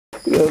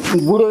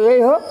बुढो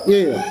यही हो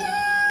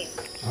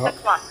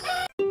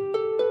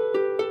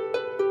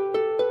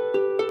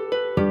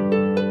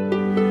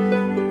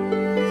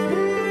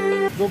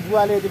जो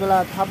बुवाले यति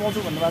बेला थाहा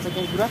पाउँछु भन्नुभएको छ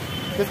केही कुरा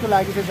त्यसको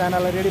लागि चाहिँ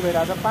जानलाई रेडी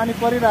भइरहेको छ पानी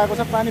परिरहेको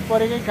छ पानी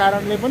परेकै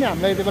कारणले पनि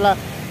हामीलाई यति बेला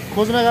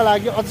खोज्नका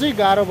लागि अझै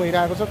गाह्रो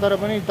भइरहेको छ तर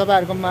पनि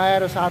तपाईँहरूको माया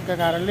र साथका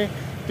कारणले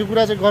त्यो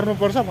कुरा चाहिँ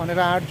गर्नुपर्छ भनेर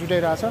आँट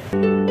जुटाइरहेछ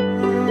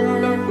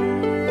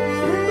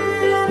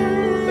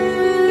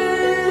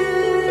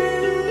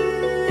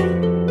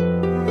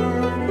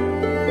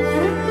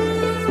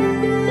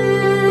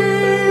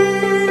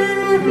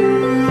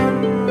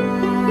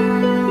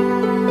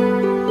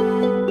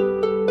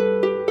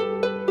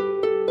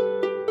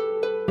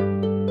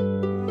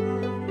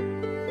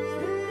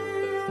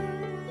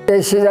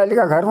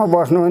सिजालीका घरमा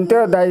बस्नुहुन्थ्यो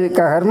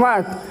दाइका घरमा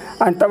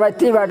अनि तपाईँ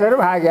त्यहीबाट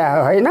भाग्या हो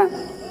होइन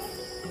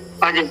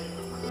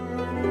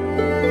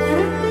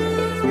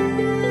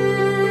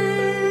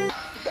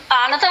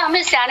आना तो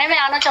हमें सियाने में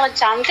आना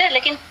चाहते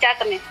लेकिन क्या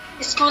करने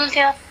स्कूल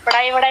थे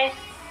पढ़ाई वढ़ाई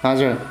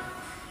हजुर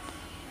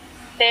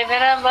ते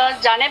फिर अब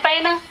जाने पाए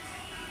ना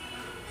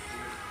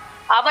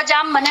अब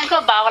जाम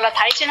भनेको बाबालाई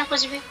थाहै छैन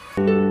कुछ भी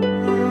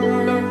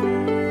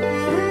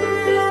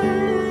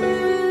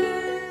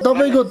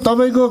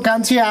तपाईको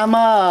कान्छी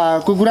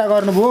आमाको कुरा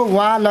गर्नुभयो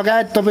उहाँ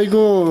लगायत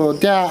तपाईको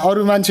त्यहाँ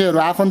अरू मान्छेहरू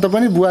आफन्त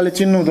पनि बुवाले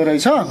चिन्नु हुँदो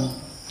रहेछ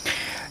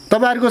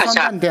तपाईहरुको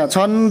सन्तान त्यहाँ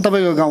छन्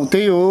तपाईको गाउँ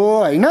त्यही हो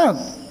हैन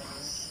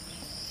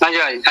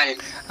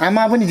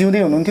आमा पनि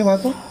जिउँदै हुनुहुन्थ्यो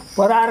उहाँको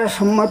परार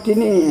सम्मति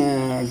नै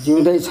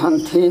जिउँदै छन्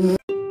थिइन्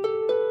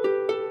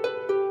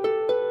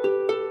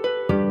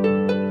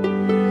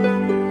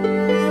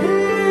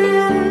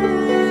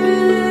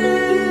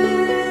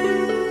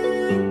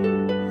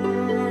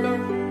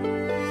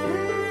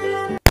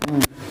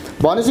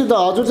भनेपछि त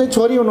हजुर चाहिँ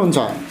छोरी हुनुहुन्छ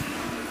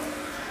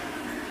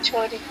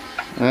छोरी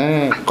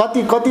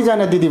कति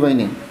जना दिदी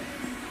बहिनी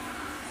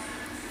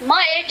म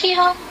एक ही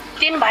हो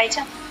तीन भाइ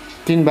छ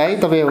तीन भाइ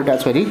तपाईँ एउटा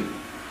छोरी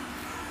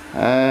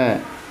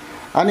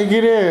अनि के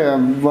रे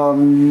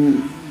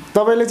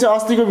तपाईले चाहिँ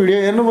अस्तिको भिडियो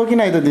हेर्नुभयो कि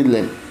नै त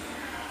दिदीले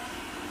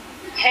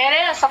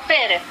हेरे सबै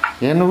हेरे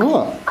हेर्नुभयो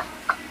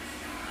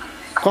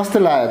कस्तो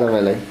लाग्यो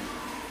तपाईलाई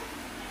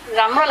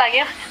राम्रो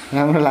लाग्यो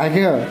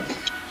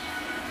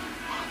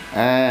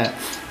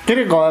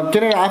के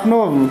रे आफ्नो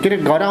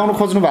घर आउनु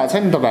खोज्नु भएको छ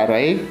नि तपाईहरु है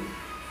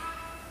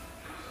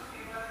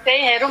त्यही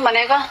हेरौँ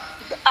भनेको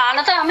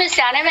आना तो हमें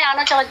सियाने में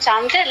आना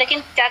चाहते लेकिन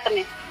क्या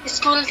करने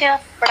स्कूल थे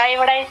पढ़ाई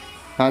वढ़ाई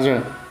हजुर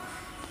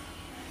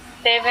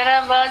ते फिर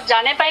अब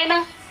जाने पाए ना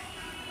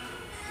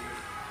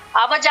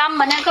अब जाम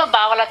भनेको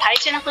बाबालाई थाहै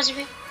छैन कुछ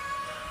भी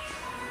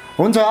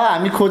हुन्छ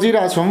हामी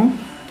खोजिरहेछौँ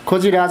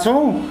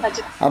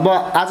अब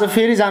आज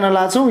फेरि जान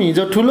लाग्छौँ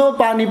हिजो ठुलो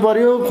पानी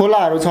पर्यो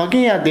खोलाहरू छ कि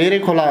यहाँ धेरै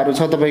खोलाहरू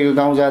छ तपाईँको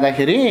गाउँ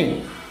जाँदाखेरि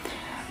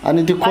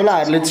अनि त्यो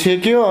खोलाहरूले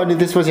छेक्यो अनि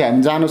त्यसपछि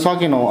हामी जान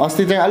सकेनौँ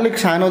अस्ति चाहिँ अलिक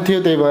सानो थियो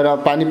त्यही भएर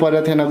पानी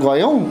परेको थिएन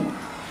गयौँ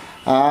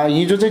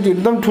हिजो चाहिँ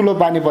एकदम ठुलो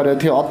पानी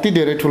परेको थियो अति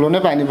धेरै ठुलो नै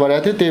पानी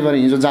परेको थियो त्यही भएर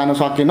हिजो जान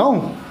सकेनौँ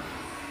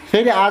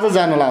फेरि आज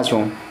जान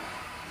लाग्छौँ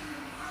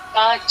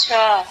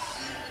अच्छा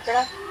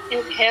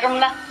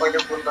हेरौँला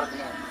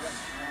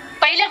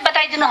पहिले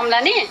बताइदिनु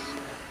हामीलाई नि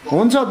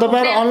हुन्छ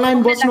तपाईहरु अनलाइन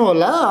बस्नु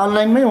होला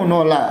अनलाइनमै हुनु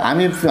होला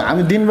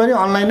हामी दिनभरि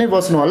अनलाइनै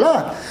बस्नु होला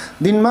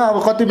दिनमा अब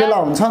कति बेला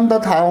हुन्छ नि त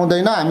थाहा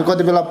हुँदैन हामी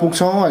कति बेला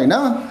पुग्छौँ हैन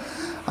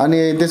अनि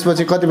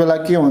त्यसपछि कति बेला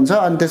के हुन्छ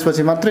अनि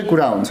त्यसपछि मात्रै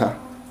कुरा हुन्छ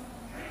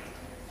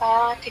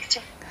ठीक छ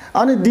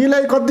अनि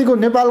दिलाई कतिको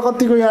नेपाल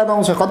कतिको याद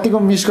आउँछ कतिको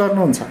मिस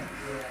गर्नुहुन्छ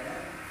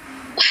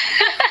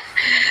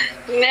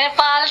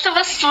नेपाल त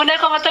बस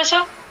सुनेको मात्र छ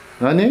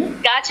अनि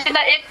गाछिन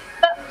एक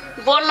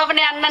बोल्न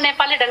पनि आन्न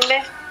नेपाली ढंगले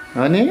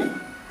अनि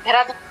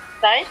हेरा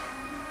है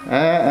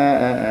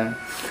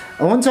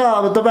हुन्छ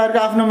अब तपाईहरुको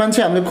आफ्नो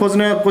मान्छे हामीले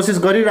खोज्ने कोसिस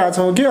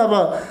गरिरहेछौँ कि अब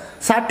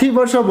 60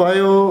 वर्ष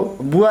भयो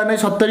बुवा नै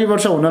 70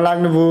 वर्ष हुन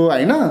लाग्नु भयो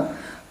हैन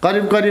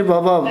करिब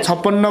अब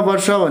 56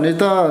 वर्ष भने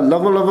त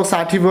लगभग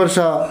 60 वर्ष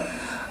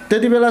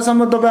त्यति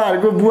बेलासम्म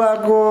तपाईहरुको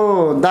बुवाको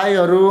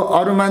दाइहरु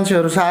अरु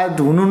मान्छेहरु सायद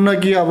हुनुहुन्न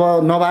कि अब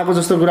नभएको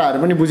जस्तो कुराहरु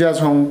पनि बुझेका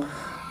छौं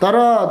तर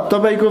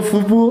तपाईको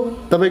फुपू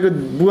तपाईको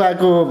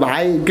बुवाको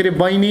भाइ के रे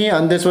बहिनी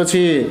अनि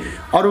त्यसपछि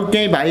अरु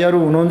केही भाइहरु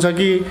हुनुहुन्छ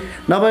कि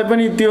नभए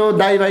पनि त्यो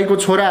दाइ भाइको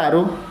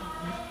छोराहरु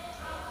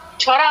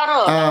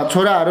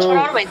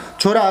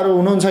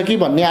हुनुहुन्छ कि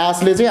भन्ने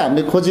आशले चाहिँ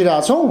हामीले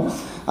खोजिरहेछौं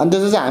अनि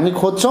त्यसपछि हामी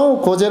खोज्छौं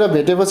खोजेर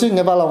भेटेपछि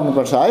नेपाल आउनु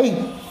पर्छ है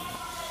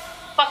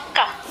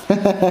पक्का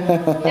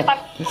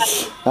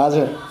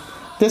हजुर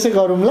त्यसै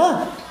गरौँ ल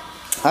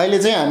अहिले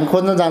चाहिँ हामी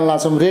खोज्न जान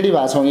लाग्छौं रेडी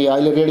भएछौं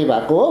अहिले रेडी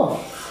भएको हो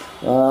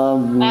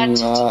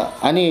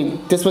अनि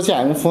त्यसपछि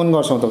हामी फोन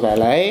गर्छौं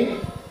तपाईलाई है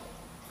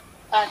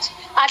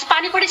आज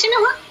पानी परेछ नि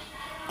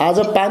आज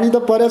पानी त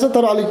परेछ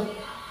तर अलि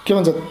के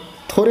भन्छ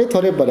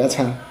थोरै परेछ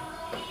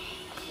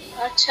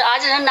अच्छा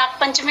आज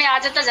नागपञ्चमी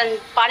आज त जन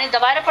पानी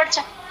दबाएर पर्छ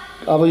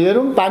अब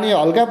हेरौं पानी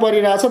हल्का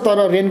परिरहेछ तर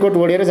रेनकोट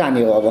ओढेर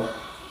जाने हो अब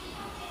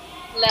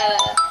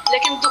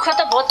लेकिन दुःख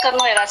त बहुत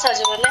गर्नु हेराछ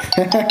हजुरले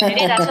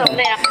हेरिराछ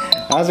हामीले यहाँ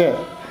हजुर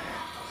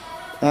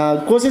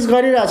कोसिस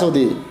गरिराछौ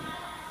दिदी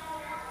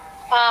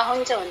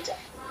हुन्छ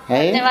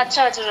है। धन्यवाद छ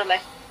हजुरहरूलाई।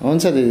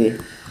 हुन्छ दिदी,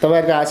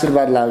 तपाईँहरूको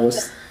आशीर्वाद लागोस्।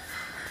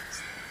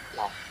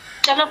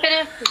 चलो फेरि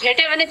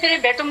भेट्यो भने फेरि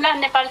भेटौँला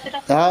नेपालतिर।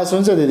 हस्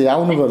हुन्छ दिदी,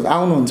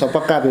 आउनुहुन्छ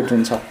पक्का भेट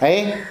हुन्छ है।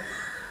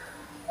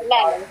 ल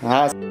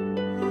हस्।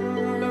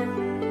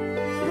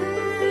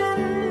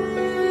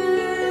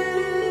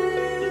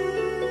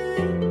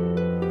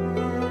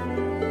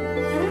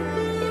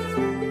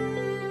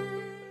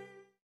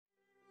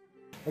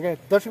 ओके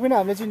दर्शकबिन,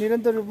 हामीले चाहिँ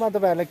निरन्तर रूपमा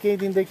तपाईँहरूलाई केही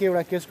दिनदेखि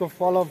एउटा केसको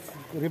फलोअप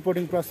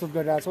रिपोर्टिङ प्रस्तुत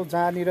गरिरहेछौँ,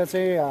 जहाँनिर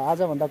चाहिँ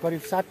आजभन्दा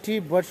करिब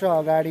 60 वर्ष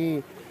अगाडि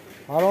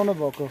हराउनु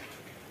भएको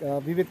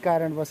विविध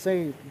कारणवश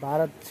चाहिँ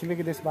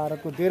छिमेकी देश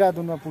भारतको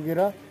देहरादुनमा पुगेर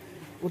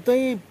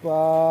उतै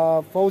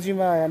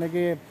फौजीमा यानि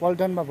कि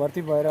पल्टनमा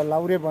भर्ती भएर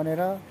लाउरे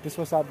बनेर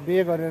त्यसपश्चात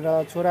बिहे गरेर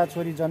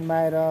छोराछोरी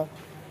जन्माएर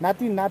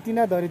नाति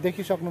नातिना धरी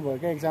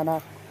देखिसक्नुभएका एकजना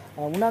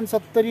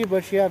 69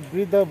 वर्षीय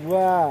वृद्ध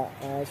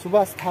बुवा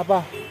सुभाष थापा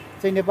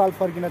चाहिँ नेपाल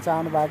फर्किन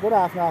चाहनु भएको र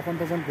आफ्नो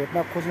आफन्तजन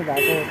भेट्न खोज्नु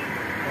भएको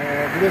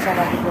भिडियो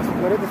सामग्री प्रस्तुत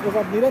गर्यो। त्यस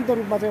पछाडि निरन्तर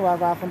रूपमा चाहिँ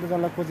उहाँको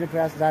आफन्तजनलाई खोज्ने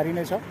प्रयास जारी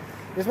नै छ।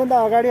 यसभन्दा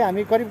अगाडि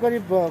हामी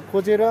करिब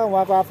खोजेर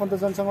उहाँको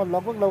आफन्तजनसँग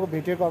लगभग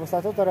भेटिएको अवस्था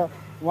छ, तर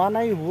उहाँ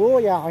नै हो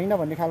या होइन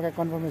भन्ने खालका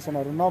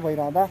कन्फर्मेसनहरू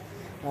नभइरहँदा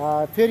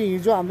फेरि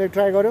हिजो हामीले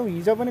ट्राई गऱ्यौँ।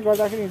 हिजो पनि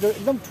गर्दाखेरि हिजो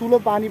एकदम ठुलो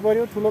पानी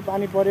पऱ्यो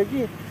कि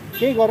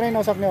केही गर्नै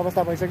नसक्ने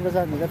अवस्था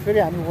भइसकेपछि हिजो फेरि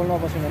हामी होलमा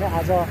बस्यौँ भने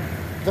आज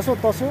जसो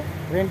तसो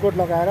रेनकोट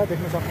लगाएर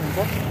देख्न सक्नुहुन्छ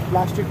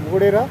प्लास्टिक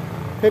मोडेर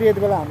फेरि यति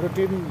बेला हाम्रो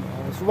टिम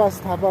सुभाष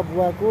थापा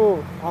बुवाको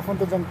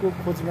आफन्तजनको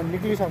खोजीमा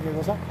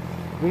निक्लिसकेको छ।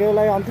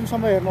 भिडियोलाई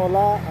अन्तिमसम्म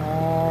हेर्नुहोला,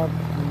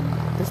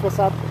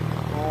 त्यसपश्चात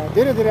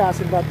धेरै धेरै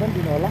आशीर्वाद पनि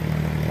दिनुहोला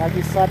ताकि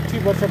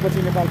 60 वर्षपछि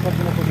नेपाल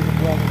फर्किन खोजेको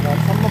बुवाको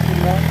घरसम्म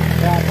पुग्न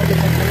र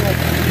आफन्तजनसँग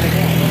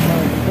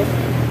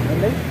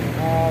भन्दै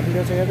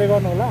भिडियो चाहिँ हेर्दै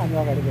गर्नुहोला। हामी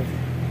अगाडि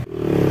बढ्छौँ।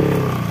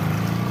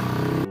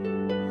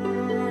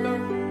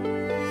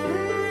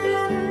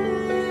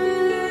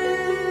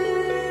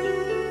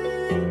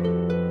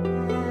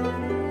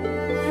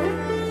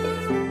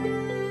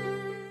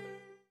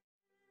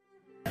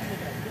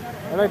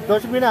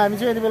 दर्शकबिन, हामी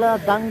चाहिँ यति बेला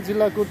दाङ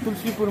जिल्लाको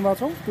तुलसीपुरमा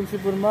छौँ।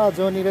 तुलसीपुरमा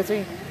जहाँनिर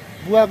चाहिँ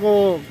बुवाको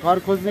घर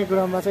खोज्ने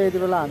क्रममा चाहिँ यति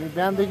बेला हामी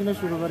बिहानदेखि नै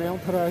सुरु गरेँ,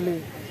 तर अहिले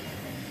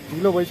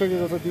ढिलो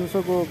भइसकेको छ।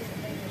 दिउँसोको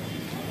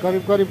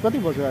करिब कति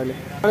बज्यो अहिले?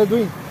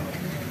 2:30।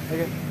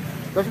 ओके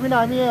दर्शकबिन,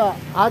 हामी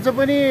आज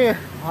पनि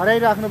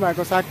हराइराख्नु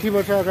भएको 60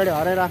 वर्ष अगाडि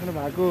हराइराख्नु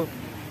भएको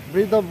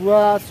वृद्ध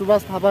बुवा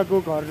सुभाष थापाको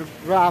घर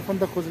र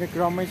आफन्त खोज्ने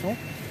क्रममै छौँ।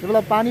 त्यो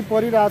बेला पानी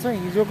परिरहेछ।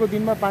 हिजोको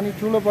दिनमा पानी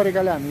ठुलो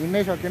परेकाले हामी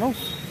हिँड्नै सकेनौँ,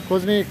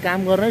 खोज्ने काम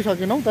गर्नै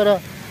सकेनौँ, तर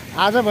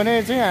आज भने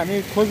चाहिँ हामी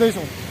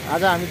खोज्दैछौँ।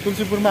 आज हामी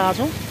तुलसीपुरमा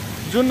आछौँ।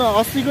 जुन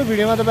अस्तिको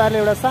भिडियोमा तपाईँहरूले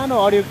एउटा सानो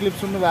अडियो क्लिप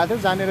सुन्नुभएको थियो,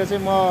 जहाँनिर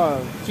चाहिँ म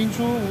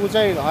चिन्छु ऊ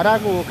चाहिँ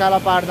हराएको हो काला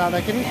पहाड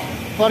जाँदाखेरि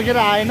फर्केर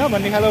आएन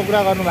भन्ने खालको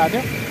कुरा गर्नुभएको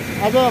थियो।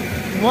 अब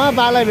उहाँ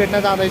बालाई भेट्न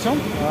जाँदैछौँ।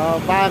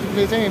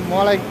 बाले चाहिँ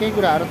मलाई केही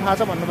कुराहरू थाहा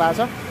छ भन्नुभएको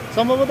छ।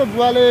 सम्भवतः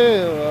बुवाले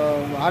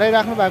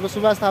हराइराख्नु भएको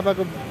सुभाष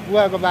थापाको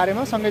बुवाको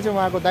बारेमा सँगै चाहिँ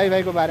उहाँको दाइ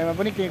भाइको बारेमा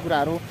पनि केही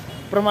कुराहरू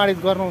प्रमाणित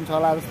गर्नुहुन्छ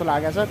होला जस्तो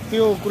लागेको छ।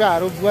 त्यो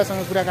कुराहरू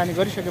बुवासँग कुराकानी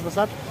गरिसके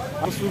पश्चात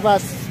अब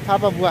सुभाष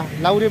थापा बुवा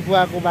लाउरे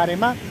बुवाको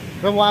बारेमा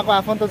र उहाँको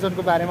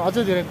आफन्तजनको बारेमा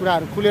अझै धेरै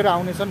कुराहरू खुलेर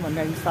आउनेछन्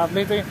भन्ने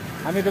हिसाबले चाहिँ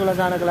हामी यति बेला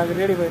जानको लागि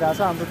रेडी भइरहेछ।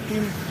 हाम्रो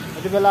टिम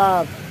यति बेला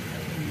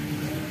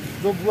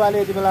जो बुवाले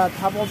यति बेला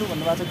थाहा पाउँछु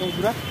भन्नुभएको छ केही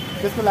कुरा,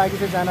 त्यसको लागि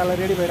चाहिँ जानलाई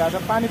रेडी भइरहेछ।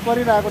 पानी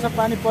परिरहेको छ।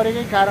 पानी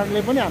परेकै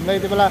कारणले पनि हामीलाई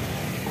यति बेला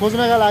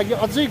खोज्नका लागि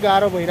अझै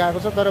गाह्रो भइरहेको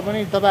छ, तर पनि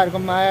तपाईँहरूको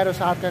माया र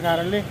साथका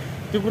कारणले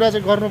त्यो कुरा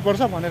चाहिँ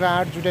गर्नुपर्छ भनेर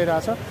आँट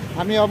जुटाइरहेछ।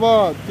 हामी अब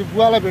त्यो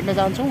बुवालाई भेट्न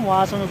जान्छौँ,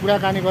 उहाँसँग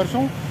कुराकानी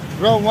गर्छौँ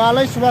र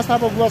उहाँलाई सुभाष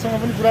थापा बुवासँग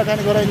पनि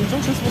कुराकानी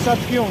गराइदिन्छौँ। त्यस पश्चात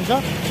के हुन्छ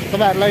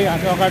तपाईँहरूलाई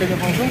हामी अगाडि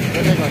देखाउँछौँ,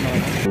 हेर्दै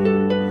गर्नुहोला।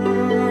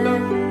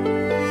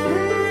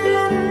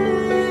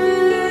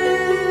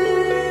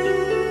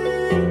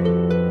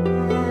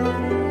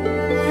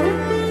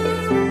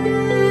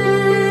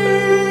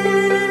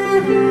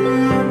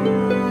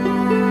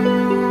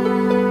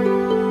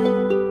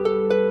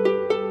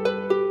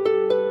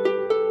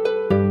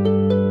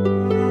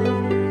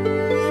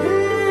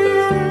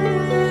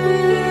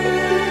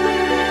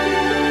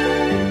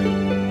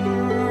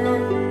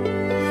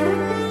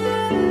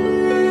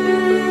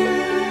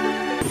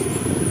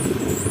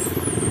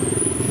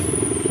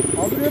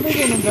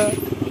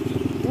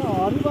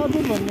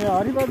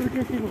 हरिबहादुर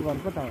केसीको घर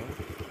कता हो?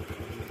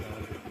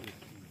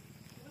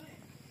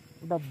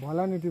 उता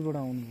भलानीतिबाट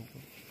आउनुभएको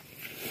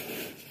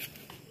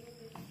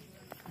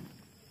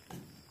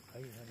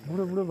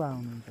बुढो बा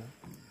हुनुहुन्छ।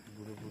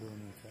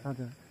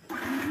 हजुर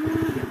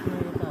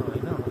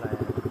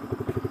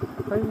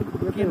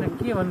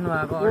के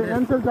भन्नुभएको?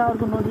 एन्सल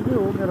टावरको नजिकै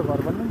हो मेरो घर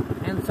पनि।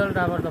 एन्सल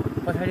टावर त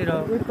पछाडि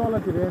रह्यो, एक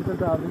तलतिर एन्सल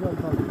टावरदेखि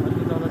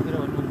अलि तलतिर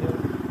भन्नुहुन्थ्यो।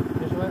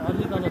 त्यसो भए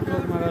अलि तल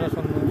चोकमा गएर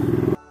सम्झनुहोस्।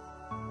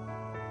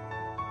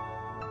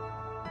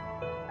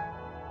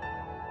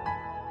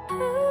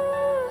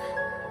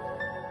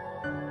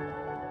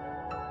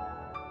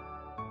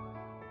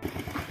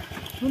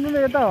 सुन्नु न,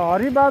 यता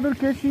हरिबहादुर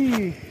केसी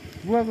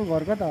बुवाको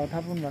घर कता हो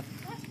थाहा पाउनु भएको?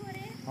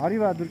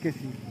 हरिबहादुर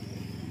केसी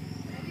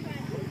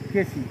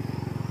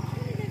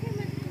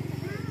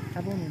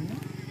थाहा पाउनुहुन्न?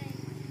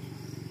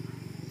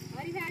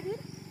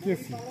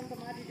 केसी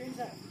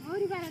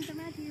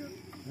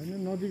होइन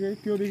नजिकै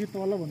त्योदेखि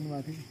तल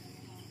भन्नुभएको थियो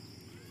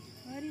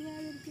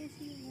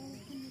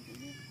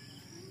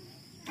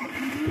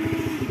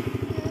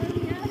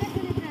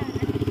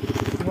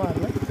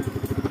उहाँहरूलाई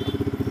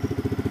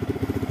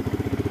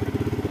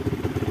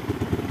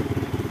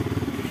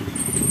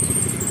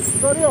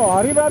तर यो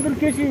हरिबहादुर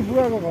केसी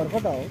बुवाको घर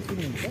कता हो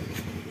चिन्नुहुन्छ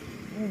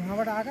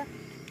यहाँबाट आएका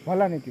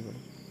होला नि त्यबाट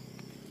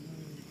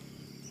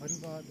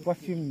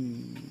पश्चिम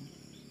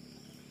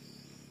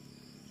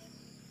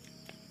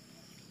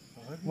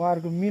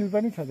उहाँहरूको मिल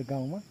पनि छ त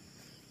गाउँमा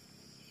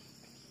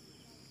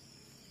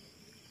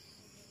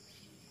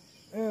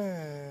ए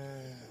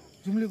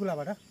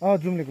जुम्लीकुलाबाट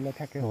जुम्लेकुला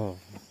ठ्याक्कै हो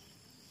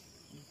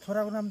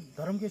छोराको नाम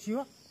धरम केसी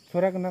हो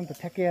छोराको नाम त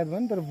ठ्याक्कै याद भयो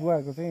नि तर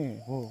बुवाको चाहिँ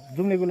हो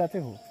जुम्लेकुला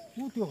चाहिँ हो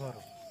ऊ त्यो घर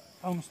हो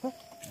आउनुहोस् त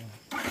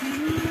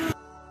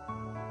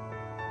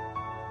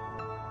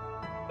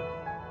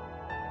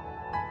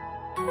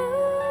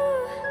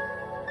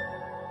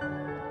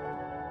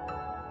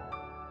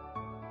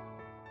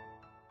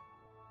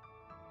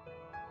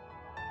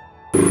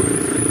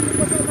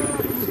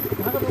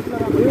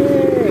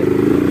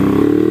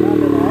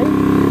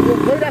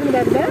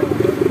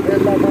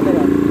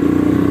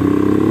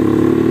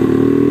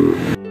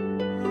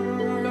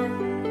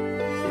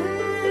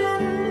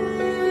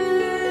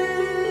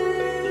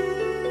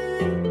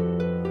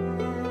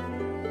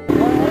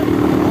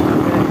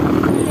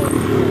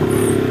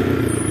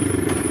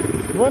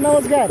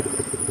नमस्कार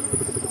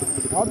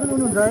हजुर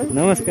हुनुहुन्छ है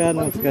नमस्कार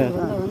नमस्कार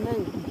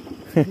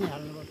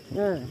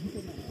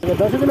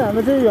दर्शक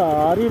हामीले चाहिँ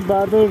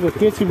हरिबहादुर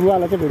केसी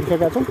बुवालाई चाहिँ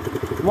भेटिसकेका छौँ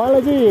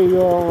उहाँलाई चाहिँ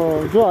यो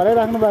जो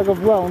हराइराख्नु भएको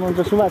बुवा हुनुहुन्छ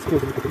सुभाष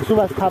केसी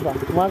सुभाष थापा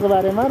उहाँको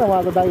बारेमा र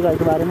उहाँको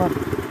दाजुभाइको बारेमा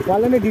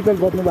उहाँले नै डिटेल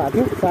बत्नु भएको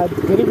थियो सायद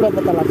धेरै कुरा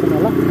पत्ता लाग्छ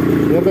होला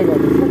हेर्दै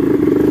गर्नुहोस् न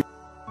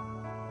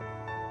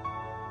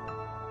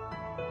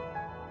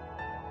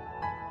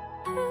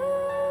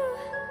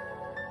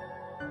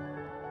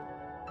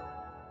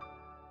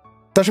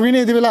तस्बिर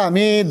यति बेला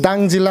हामी दाङ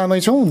जिल्लामै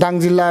छौँ दाङ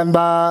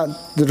जिल्लामा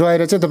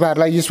रहेर चाहिँ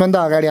तपाईँहरूलाई यसभन्दा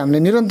अगाडि हामीले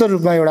निरन्तर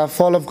रूपमा एउटा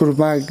फलोअपको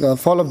रूपमा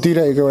फलोअप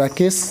दिइरहेको एउटा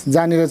केस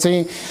जहाँनिर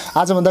चाहिँ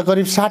आजभन्दा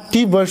करिब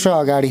 60 वर्ष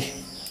अगाडि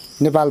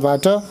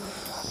नेपालबाट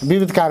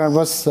विविध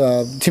कारणवश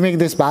छिमेकी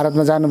देश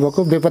भारतमा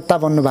जानुभएको बेपत्ता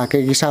बन्नु भएको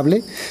हिसाबले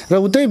र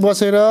उतै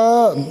बसेर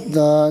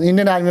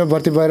इन्डियन आर्मीमा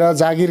भर्ती भएर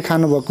जागिर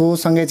खानुभएको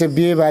सँगै चाहिँ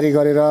बिहेबारी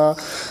गरेर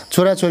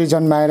छोराछोरी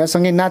जन्माएर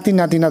सँगै नाति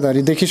नातिना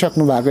धरि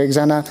देखिसक्नु भएको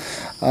एकजना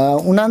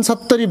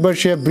 69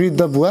 वर्षीय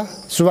वृद्ध बुवा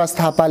सुभाष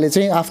थापाले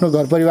चाहिँ आफ्नो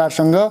घर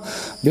परिवारसँग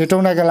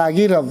भेटाउनका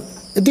लागि र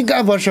यतिका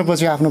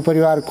वर्षपछि आफ्नो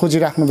परिवार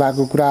खोजिराख्नु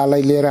भएको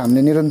कुरालाई लिएर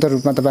हामीले निरन्तर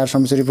रूपमा तपाईँहरू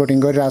समक्ष रिपोर्टिङ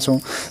गरिरहेछौँ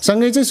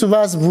सँगै चाहिँ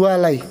सुभाष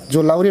बुवालाई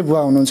जो लाउरे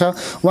बुवा हुनुहुन्छ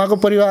उहाँको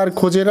परिवार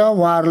खोजेर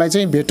उहाँहरूलाई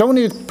चाहिँ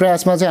भेटाउने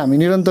प्रयासमा चाहिँ हामी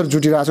निरन्तर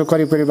जुटिरहेछौँ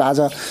करिब करिब आज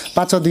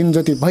 5-6 दिन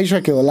जति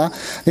भइसक्यो होला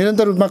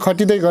निरन्तर रूपमा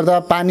खटिँदै गर्दा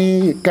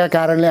पानीका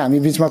कारणले हामी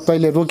बिचमा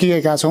कहिले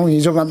रोकिएका छौँ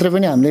हिजो मात्रै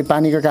पनि हामीले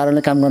पानीका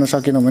कारणले काम गर्न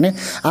सकेनौँ भने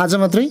आज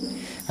मात्रै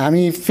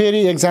हामी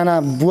फेरि एकजना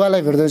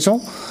बुवालाई भेट्दैछौँ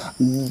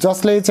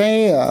जसले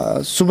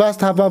चाहिँ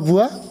सुभाष थापा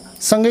बुवा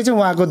सँगै चाहिँ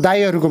उहाँको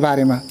दाइहरूको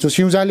बारेमा जो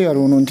सिउजालीहरू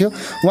हुनुहुन्थ्यो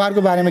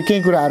उहाँहरूको बारेमा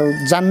केही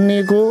कुराहरू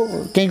जान्नेको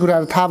केही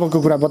कुराहरू थाहा भएको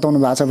कुरा बताउनु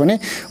भएको छ भने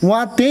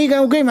उहाँ त्यही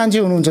गाउँकै मान्छे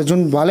हुनुहुन्छ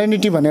जुन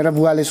भलेनिटी भनेर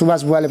बुवाले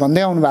सुभाष बुवाले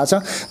भन्दै आउनु भएको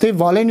छ त्यही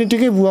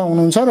भलेनिटीकै बुवा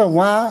हुनुहुन्छ र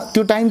उहाँ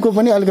त्यो टाइमको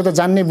पनि अलिकति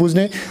जान्ने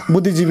बुझ्ने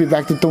बुद्धिजीवी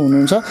व्यक्तित्व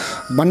हुनुहुन्छ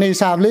भन्ने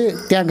हिसाबले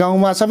त्यहाँ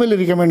गाउँमा सबैले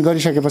रिकमेन्ड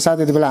गरिसके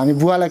पश्चात यति बेला हामी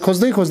बुवालाई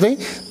खोज्दै खोज्दै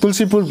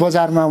तुलसीपुर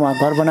बजारमा उहाँ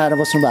घर बनाएर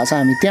बस्नु भएको छ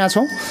हामी त्यहाँ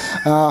छौँ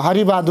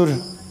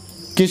हरिबहादुर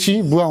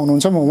केसी बुवा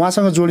हुनुहुन्छ म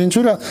उहाँसँग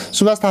जोडिन्छु र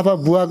सुभाष थापा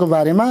बुवाको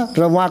बारेमा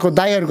र उहाँको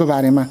दाइहरूको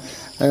बारेमा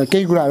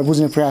केही कुराहरू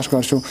बुझ्ने प्रयास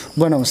गर्छु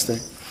बुवा नमस्ते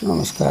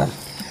नमस्कार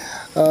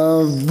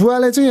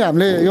बुवालाई चाहिँ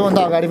हामीले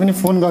योभन्दा अगाडि पनि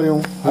फोन गऱ्यौँ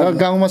र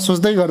गाउँमा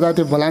सोच्दै गर्दा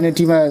त्यो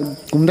भलानेटीमा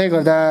घुम्दै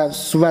गर्दा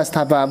सुभाष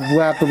थापा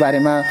बुवाको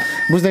बारेमा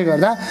बुझ्दै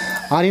गर्दा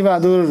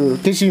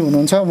हरिबहादुर केसी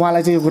हुनुहुन्छ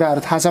उहाँलाई चाहिँ यो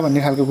कुराहरू थाहा छ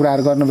भन्ने खालको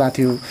कुराहरू गर्नुभएको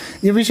थियो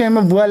यो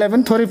विषयमा बुवालाई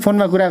पनि थोरै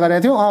फोनमा कुरा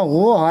गरेको थियो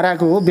हो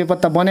हराएको हो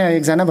बेपत्ता बन्यो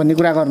एकजना भन्ने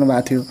कुरा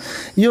गर्नुभएको थियो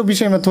यो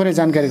विषयमा थोरै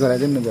जानकारी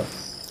गराइदिनु भयो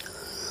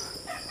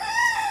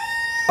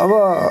अब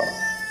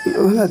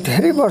योभन्दा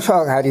धेरै वर्ष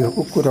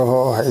अगाडिको कुरो हो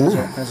होइन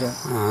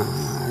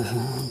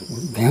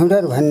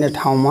भेउडर भन्ने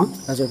ठाउँमा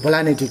हजुर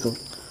भलानेटीको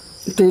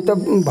त्यही त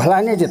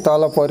भलानेटी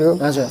तल पर्यो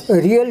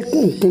रियल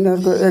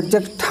तिनीहरूको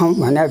एक्ज्याक्ट ठाउँ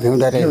भने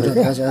भेउडरै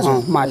हो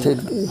माथि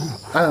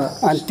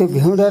अनि त्यो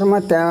भेउडरमा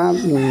त्यहाँ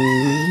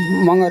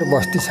मगर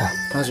बस्ती छ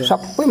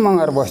सबै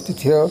मगर बस्ती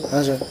थियो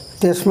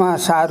त्यसमा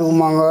सारू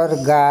मगर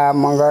गा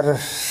मगर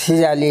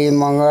सिजाली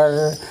मगर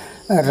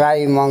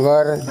राई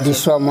मगर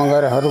विश्व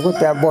मगरहरूको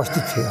त्यहाँ बस्ती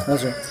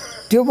थियो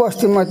त्यो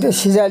बस्तीमध्ये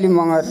सिजाली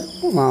मगर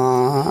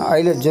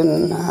अहिले जुन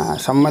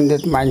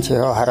सम्बन्धित मान्छे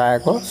हो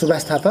हराएको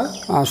सुभाष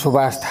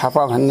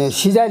थापा भन्ने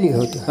सिजाली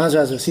हो त्यो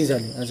हजुर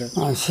सिजाली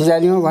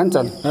सिजालीमा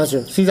भन्छन्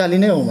हजुर सिजाली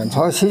नै हो भन्छ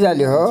हो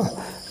सिजाली हो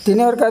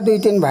तिनीहरूका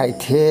 2-3 भाइ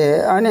थिए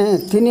अनि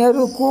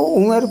तिनीहरूको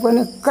उमेर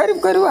पनि करिब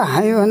करिब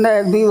हामीभन्दा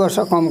 1-2 वर्ष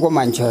कमको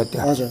मान्छे हो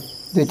त्यो हजुर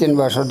 2-3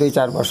 वर्ष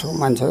 2-4 वर्षको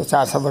मान्छे हो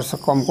 4-6 वर्ष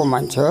कमको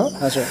मान्छे हो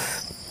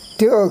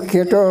त्यो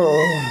केटो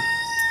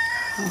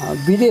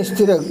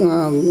विदेशतिर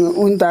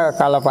उन्ता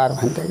कालापार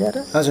भन्थे क्या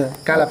अरे हजुर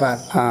कालापार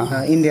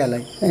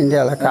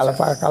इन्डियालाई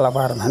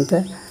कालापार भन्थे।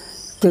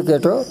 त्यो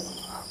केटो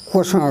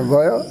कोसँग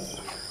गयो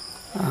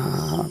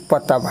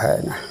पत्ता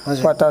भएन।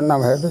 पत्ता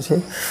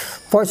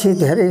नभएपछि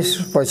धेरै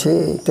पछि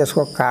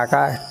त्यसको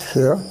काका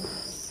थियो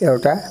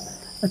एउटा,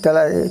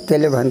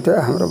 त्यसले भन्थ्यो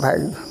हाम्रो भाइ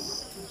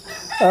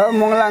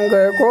मङलाङ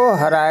गएको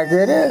हरायो के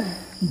अरे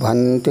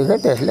भन्थ्यो क्या।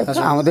 त्यसले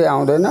आउँदै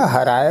आउँदैन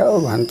हरायो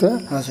भन्थ्यो।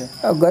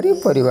 गरिब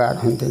परिवार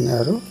हुन्थ्यो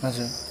यिनीहरू।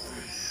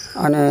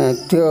 अनि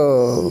त्यो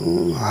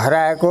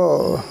हराएको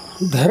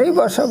धेरै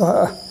वर्ष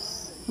भयो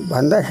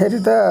भन्दाखेरि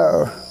त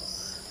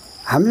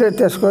हामीले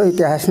त्यसको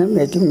इतिहास नै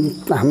मेट्यौँ।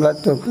 हामीलाई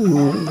त्यो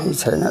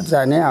छैन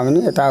जाने आउने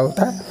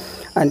यताउता।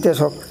 अनि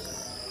त्यसको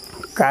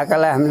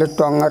काकालाई हामीले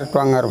टङ्गर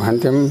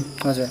भन्थ्यौँ।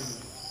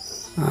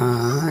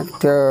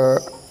 त्यो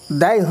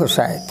दाई हो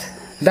सायद।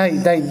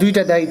 दाई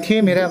दुईटा दाई थिए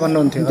मेरा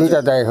भन्नुहुन्थ्यो।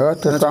 दुईटा दाई हो।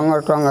 त्यो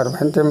टङ्गर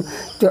भन्थ्यौँ।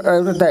 त्यो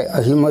एउटा दाई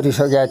अघि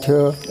मरिसकेको थियो।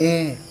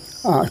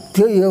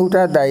 त्यो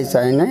एउटा दाई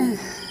चाहिँ नै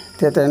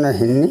त्यतै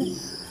नहिँड्ने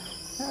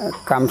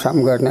कामसाम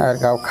गर्ने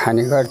अर्काको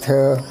खाने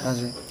गर्थ्यो।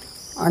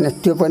 अनि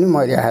त्यो पनि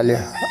मरिहाल्यो।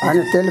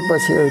 अनि त्यसले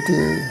पछि एउटी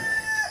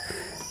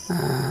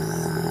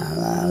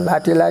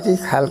लाटी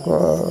खालको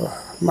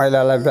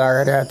महिलालाई बिहा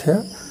गरेको थियो।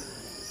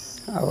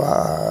 अब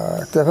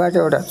त्यसबाट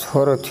एउटा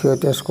छोरो थियो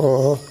त्यसको।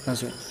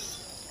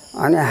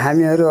 अनि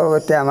हामीहरू अब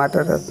त्यहाँबाट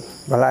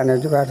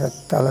भलानेटीबाट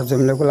तल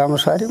जुम्ले गुलामो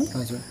सर्यौँ।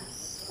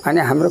 अनि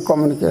हाम्रो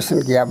कम्युनिकेसन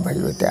ग्याप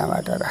भयो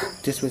त्यहाँबाट।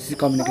 त्यसपछि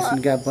कम्युनिकेसन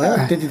ग्याप भयो।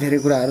 त्यति धेरै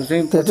कुराहरू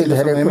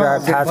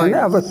थाहा छैन।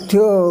 अब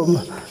त्यो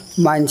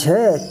मान्छे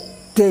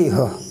त्यही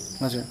हो।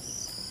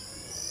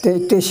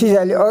 त्यो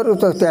सिजाली अरू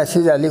त त्यहाँ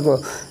सिजालीको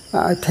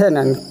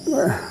थिएनन्।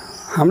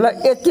 हामीलाई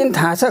एकछिन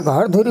थाहा छ,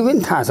 घरधुरी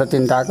पनि थाहा छ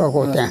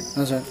तिनवटाको त्यहाँ।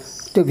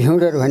 त्यो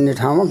भिउडेर भन्ने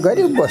ठाउँमा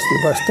गरिब बस्ती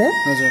बस्थे।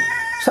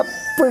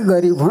 सबै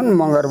गरिब हुन्।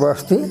 मगर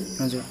बस्ती।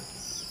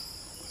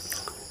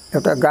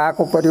 एउटा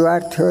गाको परिवार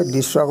थियो,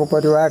 दिस्वाको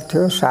परिवार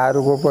थियो,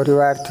 सारूको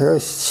परिवार थियो,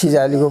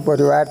 सिजालीको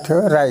परिवार थियो,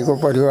 राईको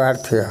परिवार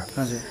थियो।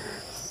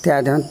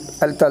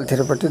 त्यहाँदेखि अलि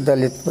तलतिरपट्टि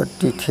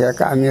दलितपट्टि थिए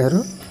कामीहरू।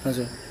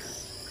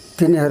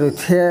 तिनीहरू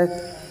थिए।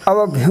 अब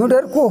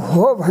भिउडरको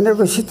हो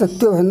भनेपछि त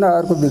त्योभन्दा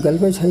अर्को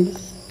विकल्पै छैन।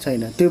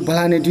 त्यो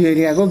भलानेटी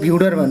एरियाको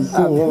भिउडर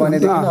हो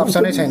भनेदेखि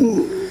अप्सनै छैन।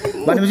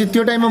 भनेपछि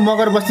त्यो टाइममा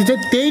मगर बस्ती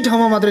चाहिँ त्यही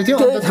ठाउँमा मात्रै थियो।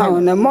 त्यही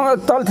ठाउँ मगर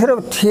तलतिर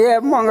थिए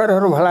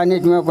मगरहरू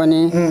भलानेटीमा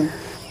पनि।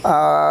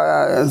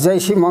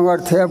 जैसी मगर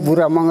थिए,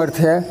 बुढा मगर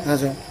थिए।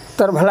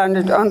 तर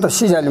भलानेटी अन्त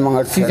सिजाली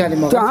मगर थिए।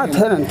 त्यहाँ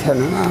थिएन।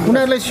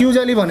 उनीहरूलाई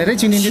सिउजाली भनेरै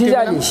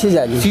चिनिन्थ्यो।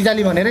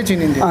 सिजाली भनेरै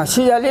चिनिन्थ्यो।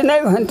 सिजाली नै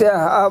भन्थ्यो।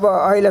 अब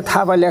अहिले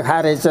थापा लेखा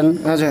रहेछन्।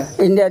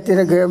 इन्डियातिर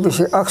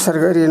गएपछि अक्सर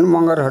गरी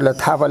मगरहरूले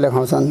थापा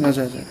लेखाउँछन्।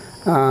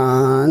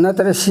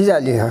 नत्र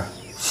सिजाली हो।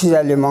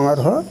 सिजाली मगर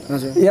हो।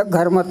 एक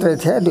घर मात्रै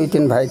थिए,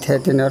 2-3 भाइ थिए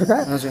तिनीहरूका।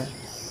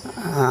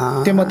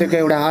 त्यो मध्येको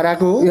एउटा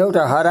हराएको हो।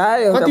 एउटा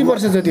हरायो। कति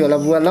वर्ष जति होला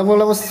बुवा?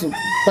 लगभग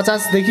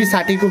 50 देखि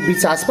 60 को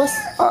बीच आसपास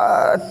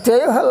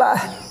त्यही होला।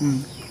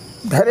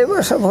 धेरै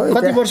वर्ष भयो।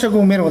 कति वर्षको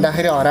उमेर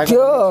हुँदाखेरि हराएको?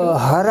 त्यो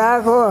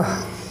हराएको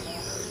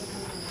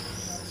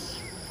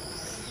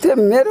त्यो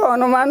मेरो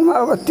अनुमानमा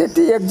अब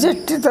त्यति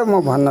एक्ज्याक्ट त म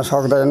भन्न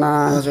सक्दैन।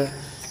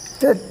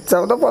 त्यो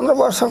 14-15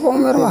 वर्षको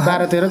उमेरमा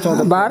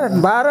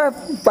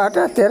 12बाट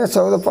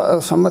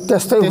 13-14सम्म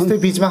त्यस्तै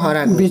बिचमा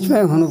हराएको।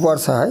 बिचमै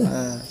हुनुपर्छ है।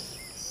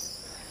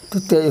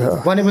 त्यही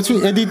हो। भनेपछि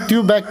यदि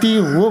त्यो व्यक्ति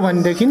हो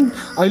भनेदेखि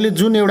अहिले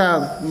जुन एउटा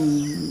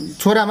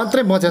छोरा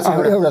मात्रै बचेको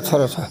छ, एउटा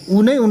छोरा छ,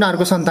 ऊ नै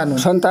उनीहरूको सन्तान हो।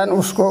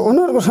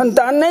 उनीहरूको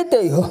सन्तान नै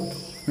त्यही हो।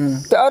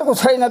 त्यो अर्को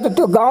छैन त।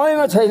 त्यो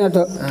गाउँमा छैन त।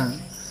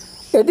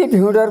 यदि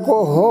भिउडरको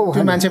हो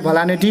त्यो मान्छे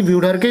भलानेटी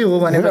भिउडरकै हो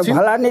भनेपछि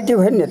भलानेटी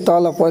भन्ने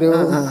तल पर्यो,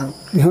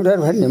 भिउडर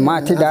भन्ने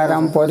माथि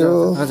डाँडामा पर्यो,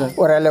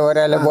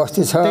 ओह्राले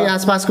बस्ती छ। त्यही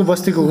आसपासको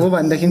बस्तीको हो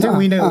भनेदेखि चाहिँ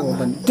उही नै हो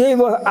भन्ने। त्यही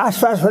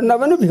आसपास भन्दा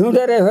पनि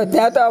भिउडरै हो।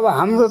 त्यहाँ त अब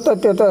हाम्रो त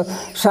त्यो त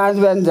साँझ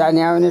बिहान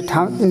जाने आउने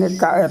ठाउँ,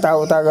 तिनीहरू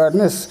यताउता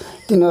गर्ने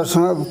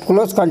तिनीहरूसँग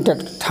क्लोज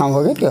कन्ट्याक्ट ठाउँ हो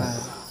कि त्यो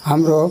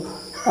हाम्रो।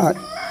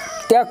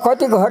 त्यहाँ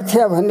कति घर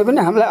थियो भन्ने पनि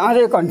हामीलाई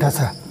अझै कण्ठ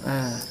छ।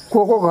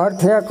 को घर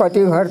थियो,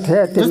 कति घर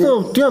थियो।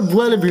 जस्तो त्यो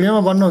बुवाले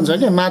भिडियोमा भन्नुहुन्छ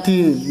कि माथि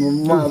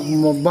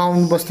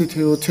बाहुन बस्ती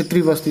थियो,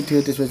 छेत्री बस्ती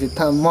थियो, त्यसपछि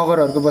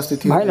मगरहरूको बस्ती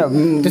थियो,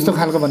 होइन त्यस्तो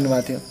खालको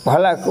भन्नुभएको थियो।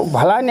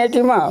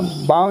 भलानेटीमा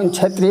बाहुन,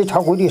 छेत्री,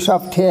 ठकुरी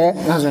सब थिए।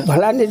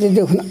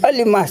 भलानेटीदेखि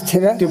अलि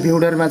मासतिर त्यो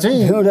भिउडरमा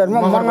चाहिँ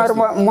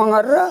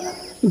मगर र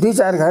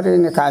 2-4 घर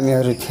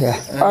कामीहरू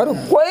थिए। अरू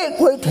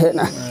कोही थिएन।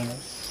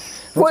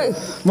 म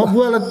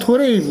बुवालाई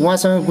थोरै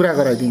उहाँसँग कुरा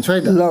गराइदिन्छु है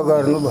त। ल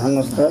गर्नु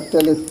भन्नुहोस् त।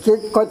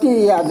 त्यसले कति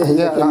याद छ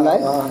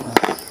तिमीलाई?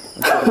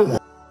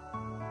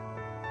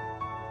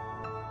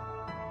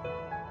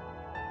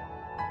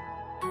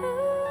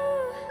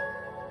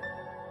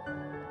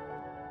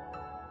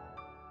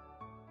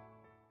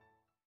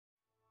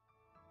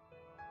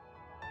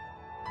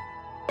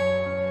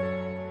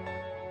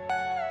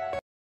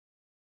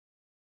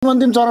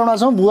 अन्तिम चरणमा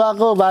छौँ।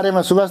 बुवाको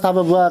बारेमा, सुभाष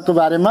थापा बुवाको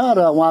बारेमा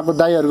र उहाँको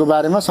दाइहरूको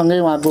बारेमा, सँगै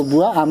उहाँको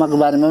बुवा आमाको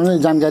बारेमा पनि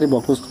जानकारी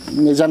भएको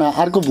एकजना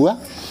अर्को बुवा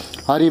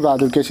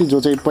हरिबहादुर केसी,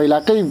 जो चाहिँ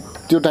पहिलाकै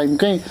त्यो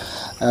टाइमकै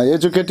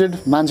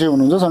एजुकेटेड मान्छे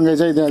हुनुहुन्छ, सँगै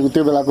चाहिँ त्यहाँ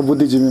त्यो बेलाको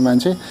बुद्धिजीवी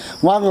मान्छे।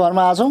 उहाँको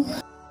घरमा आछौँ।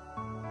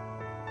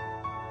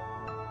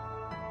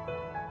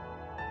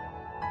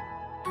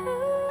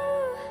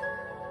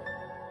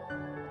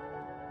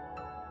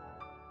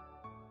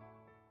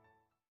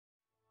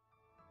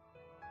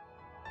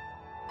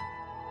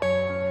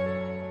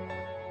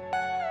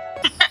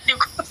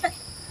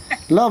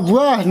 ल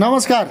बुवा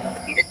नमस्कार।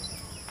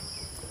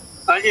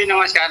 हजुर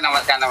नमस्कार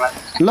नमस्कार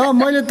नमस्कार। ल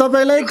मैले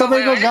तपाईँलाई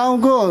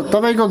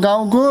तपाईँको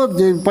गाउँको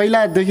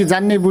पहिलादेखि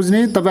जान्ने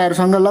बुझ्ने,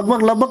 तपाईँहरूसँग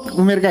लगभग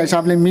उमेरका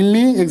हिसाबले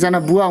मिल्ने एकजना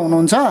बुवा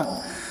हुनुहुन्छ।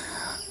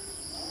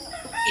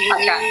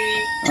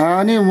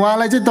 अनि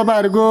उहाँलाई चाहिँ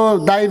तपाईँहरूको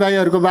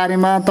दाइभाइहरूको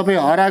बारेमा तपाईँ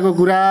हराएको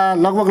कुरा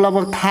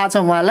लगभग थाहा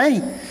छ उहाँलाई।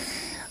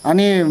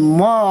 अनि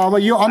म अब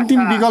यो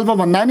अन्तिम विकल्प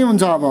भन्दा नि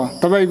हुन्छ, अब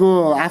तपाईँको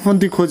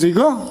आफन्ती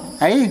खोजेको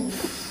है।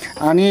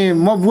 अनि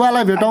म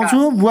बुवालाई भेटाउँछु,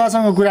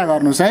 बुवासँग कुरा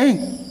गर्नुहोस् है।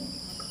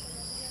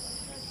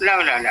 ल ल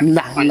ल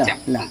ल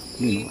ल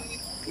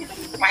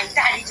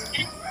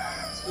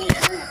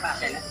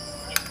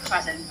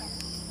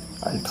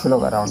अलि ठुलो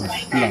गरेर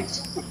आउनुहोस्। ल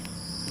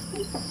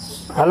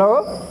हेलो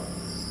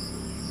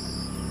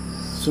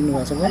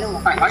सुन्नुभएको छ?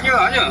 हजुर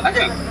हजुर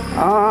हजुर।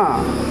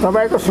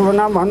 तपाईँको शुभ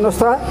नाम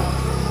भन्नुहोस् त।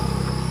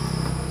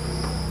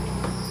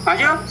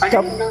 हजुर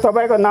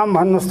तपाईँको नाम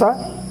भन्नुहोस् त।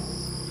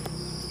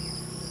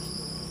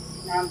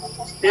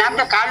 नाम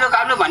त कालु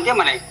कालु भन्थ्यो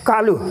मलाई।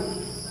 कालु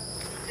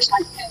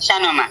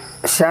सानोमा।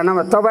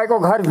 सानोमा तपाईँको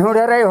घर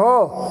भिउँडेरै हो?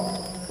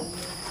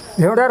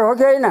 भिउँडेर हो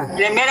कि होइन?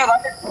 मेरो घर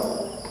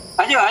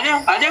हजुर हजुर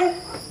हजुर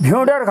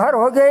भिउँडेर घर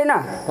हो कि होइन?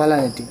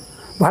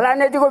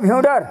 भलानेटीको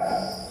भिउँडेर।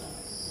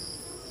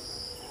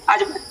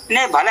 हजुर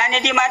नै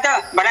भलानेटीमा त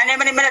भलाने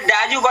पनि मेरो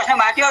दाजु बस्नु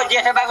भएको थियो,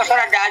 जेठाबाको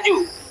छोरा दाजु।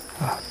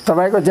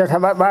 तपाईँको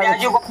जेठाबा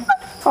दाजु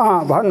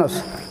भन्नुहोस्,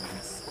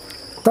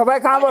 तपाईँ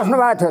कहाँ बस्नु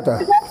भएको थियो त?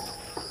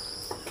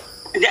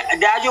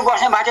 दाजु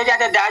बस्नु भएको थियो, त्यहाँ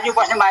त दाजु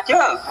बस्नु भएको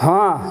थियो।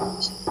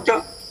 त्यो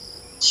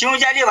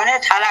सिउजाली भनेर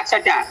थाहा लाग्छ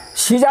त्यहाँ।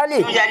 सिजाली?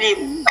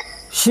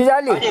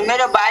 सिजाली हजुर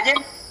मेरो बाजे,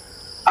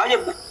 हजुर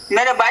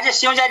मेरो बाजे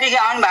सिउजालीदेखि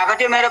आउनु भएको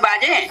थियो। मेरो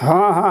बाजे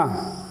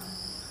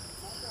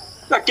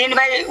तीन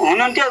भाइ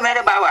हुनुहुन्थ्यो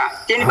मेरो बाबा,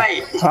 तीन भाइ,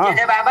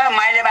 जेठा बाबा,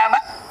 माइले बाबा,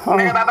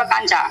 मेरो बाबा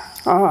कान्छा।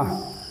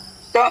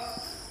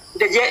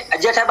 त्यो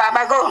जेठा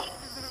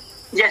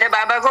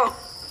बाबाको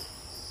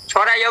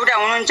छोरा एउटा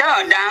हुनुहुन्छ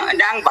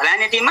डाङ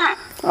भलानेटीमा,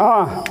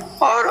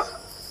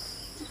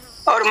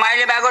 और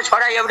माइले बाबाको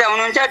छोरा एउटा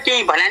हुनुहुन्छ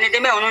त्यही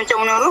भलानेटीमै हुनुहुन्छ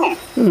उनीहरू।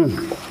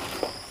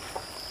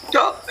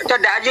 त्यो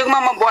दाजुकोमा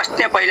म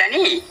बस्थेँ पहिला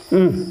नि।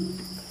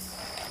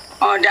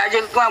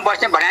 दाजुकोमा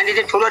बस्थेँ,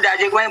 भलानेटी ठुलो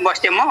दाजुकोमै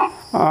बस्थेँ म।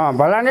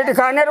 भलानेटी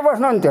कहाँनिर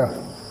बस्नुहुन्थ्यो?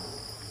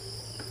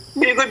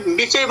 बिल्कुल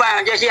बिचैमा,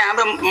 जस्तै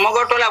हाम्रो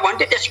मगरटोला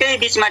भन्थ्यो त्यसकै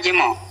बिचमा थिएँ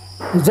म।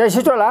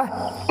 जैसी टोला?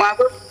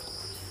 उहाँको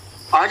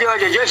हजुर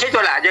हजुर जैसी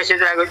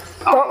टोलाको।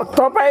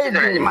 तपाईँ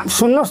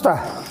सुन्नुहोस् त,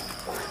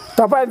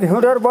 तपाईँ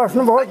भिउँडेर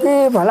बस्नुभयो कि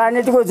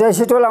भलानेटीको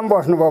जैसी टोलामा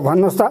बस्नुभयो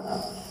भन्नुहोस् त।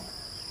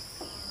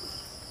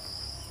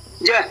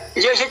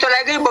 जैसी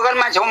टोलाकै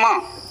बगलमा छौँ म।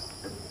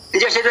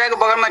 जैसी टोलाको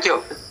बगलमा थियो।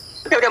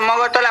 एउटा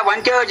मगरटोला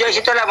भन्थ्यो,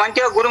 जैसी टोला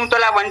भन्थ्यो, गुरुङ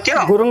टोला भन्थ्यो।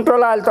 गुरुङ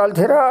टोला अलि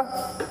तलतिर।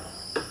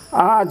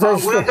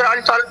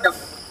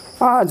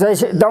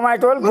 जैसी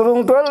दमाईटोल, गुरुङ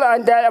टोल,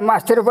 अनि त्यहाँ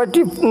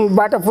मास्तिरपट्टि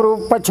बाटो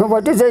पूर्व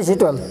पश्चिमपट्टि जैसी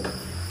टोल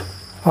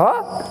हो।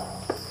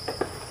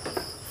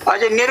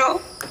 हजुर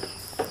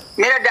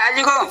मेरो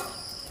दाजुको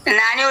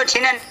नानी हो,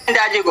 थिएन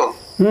दाजुको।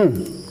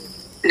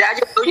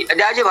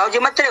 दाजु भाउजू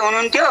मात्रै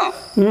हुनुहुन्थ्यो।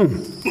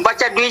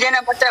 बच्चा दुईजना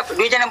बच्चा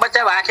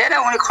भएको थियो र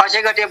उनी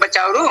खसेको थियो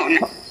बच्चाहरू।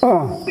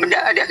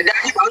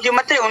 दाजु भाउजू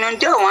मात्रै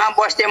हुनुहुन्थ्यो। उहाँ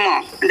बस्थेँ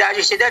म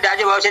दाजुसित,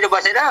 दाजु भाउजूसित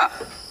बसेर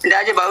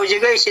दाजु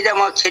भाउजूकै सित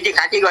म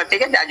खेतीखाती गर्थेँ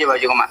क्या दाजु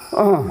भाउजूकोमा।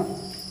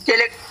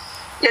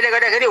 त्यसले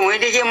गर्दाखेरि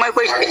उहीँदेखि म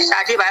कोही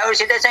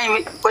साथीभाइहरूसित चाहिँ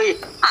कोही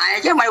आएँ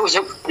क्या,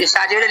 मैले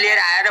साथीहरू लिएर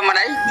आएर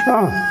मलाई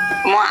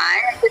म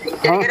आएँ।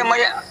 त्यतिखेर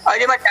मैले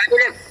अहिले म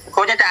दाजुले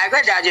खोज्न चाहेको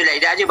दाजुलाई,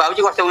 दाजु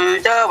भाउजू कस्तो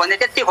हुनुहुन्छ भन्दै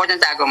त्यति खोज्न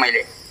चाहेको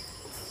मैले।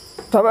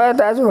 तपाईँ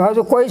दाजु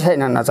भाउजू कोही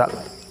छैन नचाल?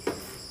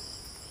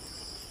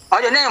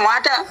 हजुर नै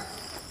उहाँ त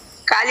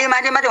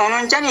कालीमाटी मात्रै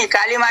हुनुहुन्छ नि।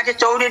 कालीमाटी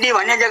चौरेडी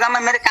भन्ने जग्गामा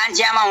मेरो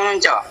कान्छी आमा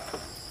हुनुहुन्छ।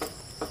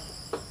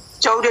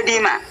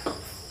 चौरेडीमा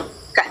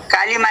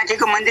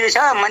कालीमाटीको मन्दिर छ,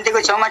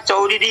 मन्दिरको छेउमा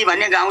चौरेडी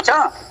भन्ने गाउँ छ।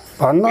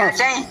 त्यहाँ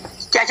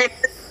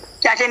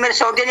चाहिँ मेरो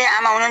सौतेनी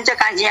आमा हुनुहुन्छ,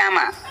 कान्छी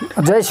आमा।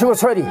 जैसीको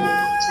छोरी?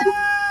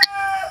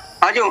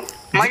 हजुर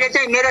मैले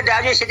चाहिँ मेरो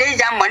दाजुसितै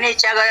जाऊँ भन्ने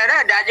इच्छा गरेर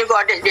दाजुको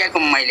एड्रेस दिएको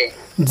मैले।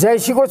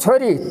 जैसीको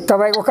छोरी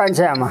तपाईँको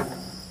कान्छी आमा?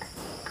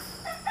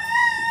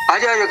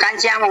 हजुर हजुर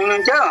कान्छी आमा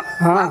हुनुहुन्थ्यो।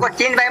 उहाँको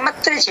तीन भाइ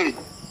मात्रै छिन्।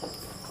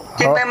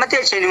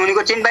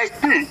 उनीको तीन भाइ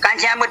छन्।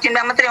 कान्छी आमाको तीन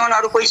भाइ मात्रै हुन्,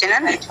 अरू कोही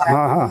छैनन्।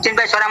 तीन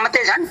भाइ छोरा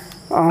मात्रै छन्।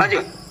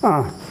 हजुर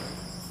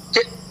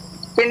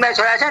तीन भाइ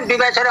छोरा छन्। दुई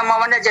भाइ छोरा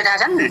मभन्दा जेठा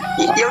छन्।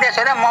 एउटा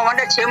छोरा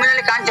मभन्दा 6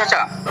 महिनाले कान्छो छ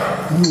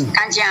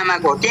कान्छी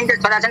आमाको। तीनवटा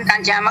छोरा छन्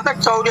कान्छी आमाको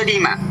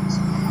चौरेडीमा,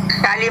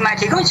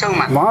 कालीमाटीको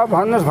छेउमा।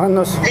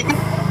 भन्नुहोस्।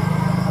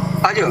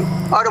 हजुर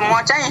अरू म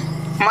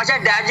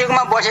चाहिँ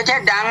दाजुकोमा बसेको थिएँ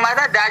डाङमा, र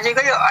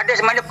दाजुकै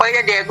एड्रेस मैले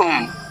पहिला दिएको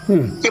हुँ।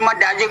 कि म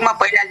दार्जिलिङमा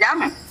पहिला जाम,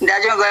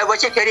 दार्जिलिङ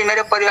गएपछि फेरि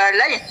मेरो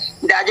परिवारलाई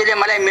दाजुले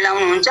मलाई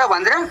मिलाउनुहुन्छ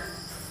भनेर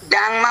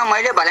डाङमा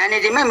मैले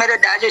भलानीजीमा मेरो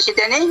दाजुसित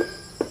नै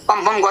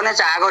कन्फर्म गर्न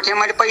चाहेको थिएँ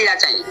मैले पहिला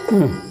चाहिँ।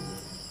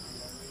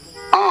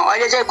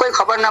 अहिले चाहिँ कोही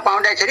खबर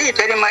नपाउँदाखेरि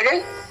फेरि मैले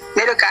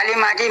मेरो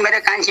कालीमाटी मेरो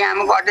कान्छी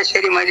आमाको एड्रेस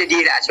फेरि मैले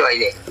दिइरहेको छु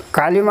अहिले।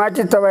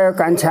 कालीमाटी तपाईँको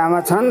कान्छी आमा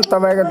छन्,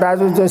 तपाईँको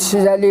दाजु जो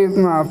सिजाली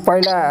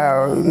पहिला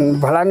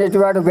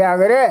भलानेटीबाट बिहा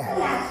गरे,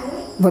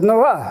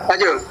 बुझ्नुभयो?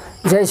 हजुर।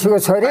 जयसीको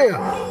छोरी।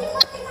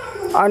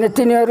 अनि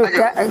तिनीहरू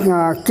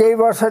केही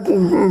वर्ष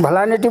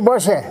भलानेटी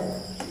बसे,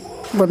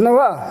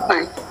 बुझ्नुभयो?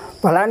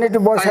 भलानेटी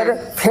बसेर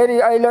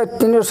फेरि अहिले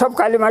तिनीहरू सब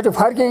कालीमाटी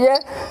फर्किए,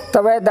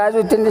 तपाईँ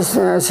दाजु तिनी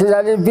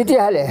सिजाली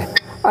बितिहाले।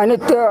 अनि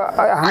त्यो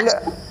हामीले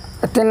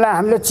तिनलाई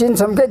हामीले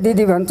चिन्छौँ के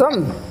दिदी भन्छौँ।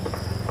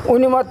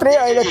 उनी मात्रै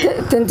अहिले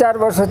 3-4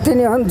 वर्ष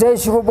तिनी हुन्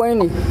जयसीको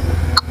बहिनी,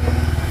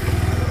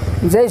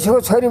 जयसीको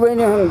छोरी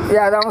बहिनी हुन्,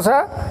 याद आउँछ?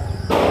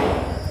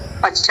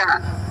 अच्छा।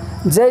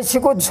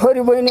 जयसीको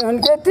छोरी बहिनी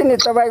हुन् के तिनी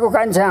तपाईँको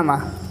कान्छी आमा?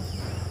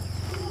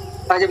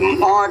 हजुर,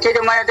 त्यो त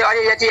मलाई त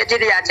अलि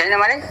यति याद छैन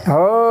मलाई।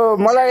 हो,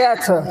 मलाई याद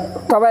छ।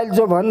 तपाईँले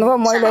जो भन्नुभयो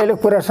मैले अहिले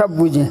कुरा सब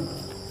बुझेँ।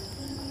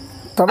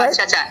 तपाईँ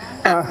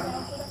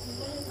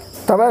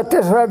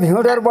त्यसो भए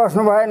भिउडर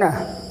बस्नु भएन।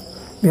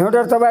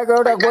 भिउडर तपाईँको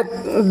एउटा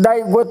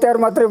दाई गोत्यार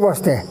मात्रै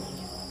बस्थे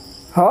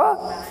हो?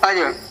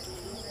 हजुर।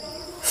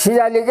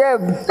 सिजालीकै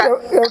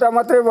एउटा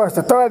मात्रै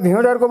बस्थे। तपाईँ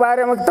भिउडरको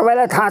बारेमा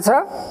तपाईँलाई थाहा छ?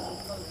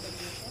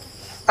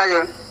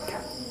 हजुर।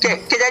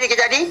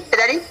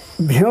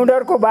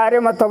 भिउडरको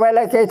बारेमा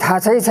तपाईँलाई केही थाहा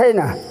छ कि छैन?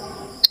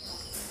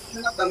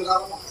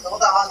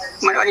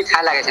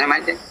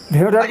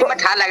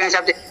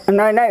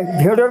 नै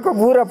भिउडरको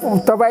बुढा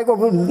तपाईँको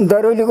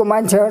दरौलीको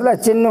मान्छेहरूलाई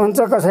चिन्नुहुन्छ?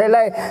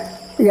 कसैलाई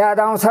याद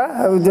आउँछ?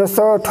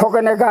 जस्तो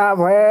ठोकने गाँ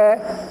भए,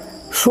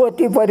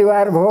 सोती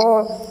परिवार भयो,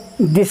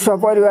 विश्व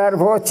परिवार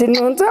भयो,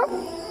 चिन्नुहुन्छ?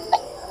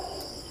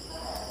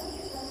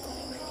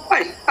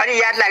 अलि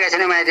याद लागेको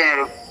छैन मलाई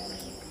तिनीहरू,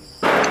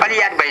 अलि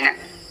याद भएन,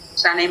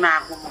 सानैमा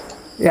आएको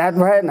याद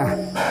भएन।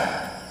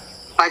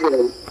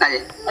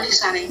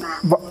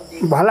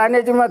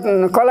 भलानेटीमा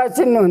कसलाई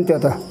चिन्नुहुन्थ्यो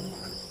त?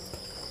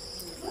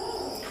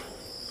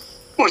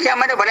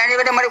 मैले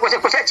भलानेबाट मैले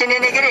कसै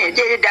चिनिने कि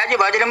त्यो दाजु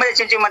भाउजूले मैले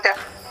चिन्छु म त।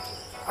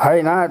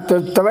 होइन,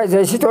 त्यो तपाईँ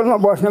जैसी टोलमा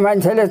बस्ने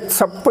मान्छेले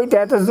सबै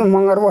त्यहाँ त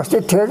मगर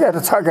बस्ती थियो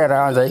क्या, छ क्या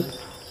अझै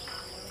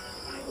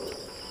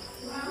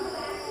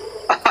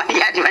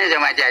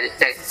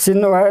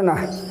चिन्नु भएन?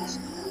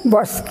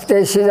 बस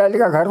त्यही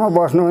सिजालीका घरमा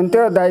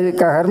बस्नुहुन्थ्यो,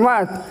 दाइका घरमा,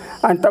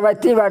 अनि तपाईँ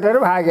त्यहीबाट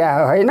भाग्या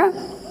हो होइन?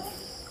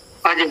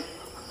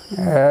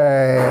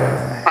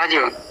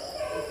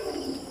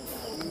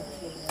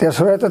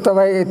 त्यसो भए त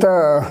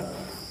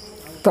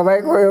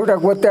तपाईँको एउटा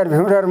गोत्यार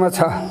भिउडरमा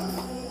छ,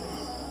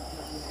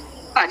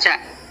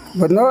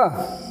 बुझ्नुभयो?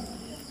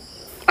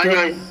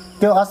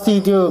 त्यो अस्ति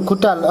त्यो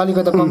खुट्टा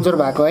अलिकति कमजोर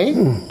भएको है,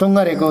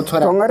 टुङ्गरेको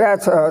छोरा। टुङ्गरे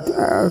छ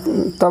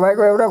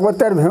तपाईँको एउटा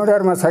गोत्यार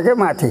भिउडरमा छ के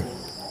माथि?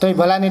 त्यही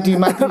भलानेटी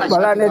माथि।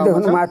 भलानेटी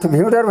हुनु माथि,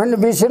 भिउडर भन्ने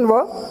बिर्सिनु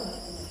भयो?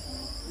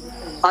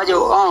 फेरि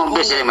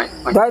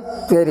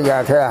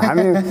गएको थियो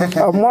हामी।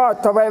 म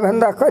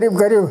तपाईँभन्दा करिब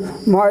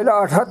म अहिले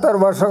 78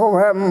 वर्षको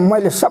भए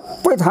मैले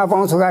सबै थाहा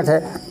पाउँछु गएको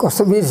थिएँ।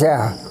 कस्तो बिर्स्या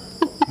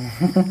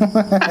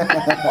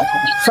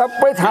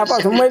सबै थाहा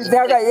पाउँछु मैले।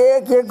 त्यहाँका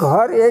एक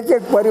घर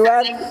एक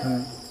परिवार।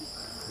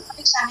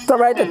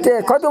 तपाईँ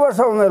त कति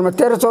वर्ष उमेरमा?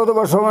 13-14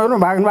 वर्ष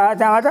उमेरमा भाग्नु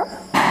भएको त्यहाँबाट?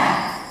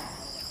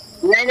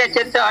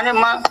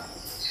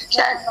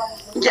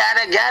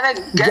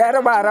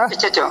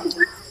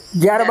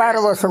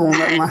 11-12 वर्षको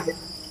उमेरमा।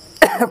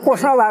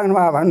 कोसमा भाग्नु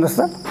भयो भन्नुहोस्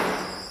त?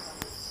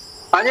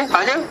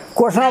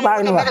 कोसमा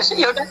भाग्नु भयो?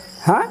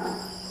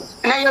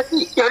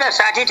 एउटा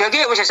साथी थियो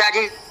कि उसो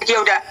साथी थियो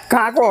एउटा।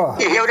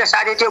 कहाँको? एउटा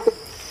साथी थियो,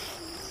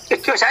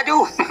 त्यो साथी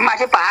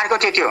माथि पहाडको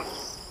थियो, त्यो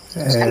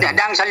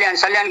डाङ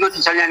सल्यानको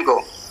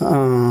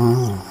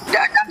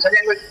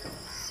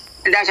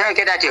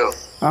केटा थियो।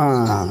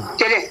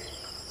 त्यसले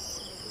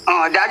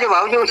दाजु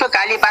भाउजू उसको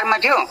काली पारमा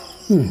थियो,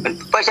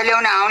 पैसा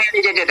ल्याउन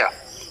आउने थियो त्यो त।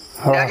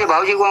 दाजु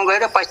भाउजू गाउँ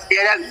गएर पैसा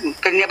लिएर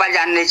नेपाल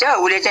जान्दैछ,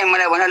 उसले चाहिँ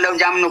मलाई भनेर लौ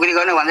जाम नोकरी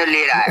गर्नु भनेर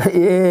लिएर आयो।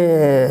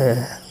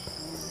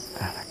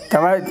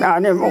 तपाईँ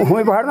अनि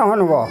हुँ भर्न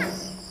हुनुभयो?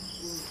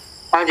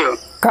 हजुर।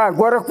 कहाँ,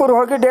 गोरखपुर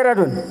हो कि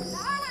डेराडुन?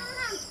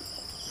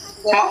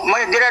 म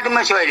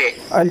डेराडुनमा छु अहिले।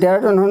 अहिले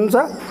डेराडुन हुनुहुन्छ?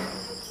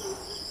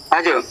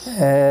 हजुर।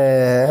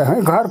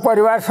 घर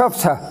परिवार सब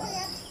छ?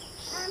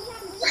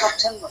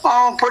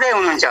 पुरै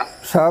हुनुहुन्छ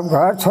सब,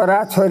 घर छोरा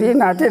छोरी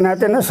नाति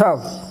नातिना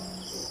सब?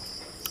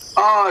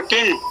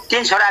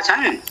 तीन छोरा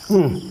छन्,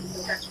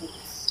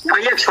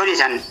 एक छोरी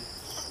छन्।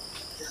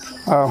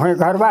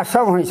 घरबार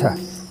सब हुन्छ?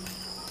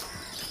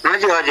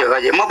 हजुर हजुर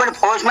हजुर। म पनि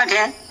फौजमा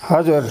थिएँ।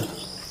 हजुर।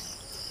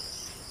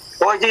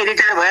 फौजदेखि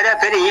रिटायर भएर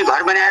फेरि यहीँ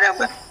घर बनाएर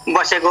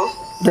बसेको।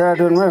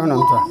 डेराडुनमै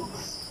हुनुहुन्छ?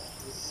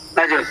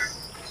 हजुर।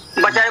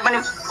 बच्चाहरू पनि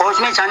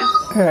फौजमै छन्,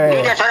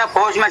 दुईटा छोरा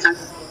फौजमा छन्।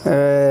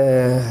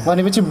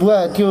 भनेपछि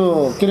बुवा त्यो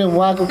के अरे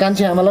उहाँको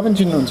कान्छी आमालाई पनि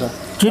चिन्नुहुन्छ?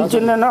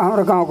 चिन्दैन,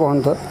 हाम्रो गाउँको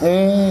हुन्थ्यो।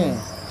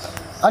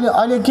 अनि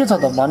अहिले के छ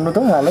त भन्नु त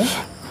उहाँलाई?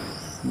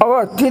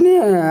 अब तिनी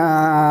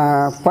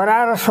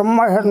परारसम्म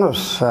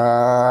हेर्नुहोस्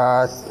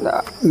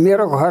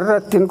मेरो घर र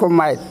तिनको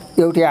माइत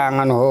एउटै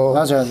आँगन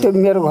हो त्यो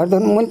मेरो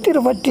घरदेखि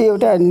मुन्तिरपट्टि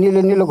एउटा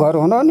निलो निलो घर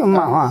हुन नि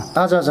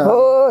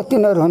हो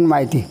तिनीहरू हुन्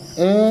माइती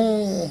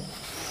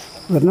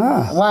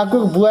उहाँको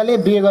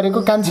बुवाले बिहे गरेको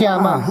कान्छी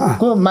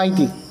आमाको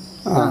माइती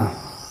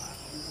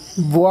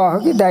बुवा हो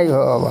कि दाई हो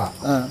अब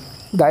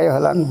दाई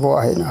होला नि बुवा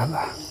होइन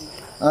होला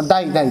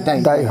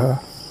दाई हो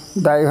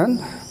दाई हुन्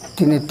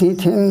तिनी ती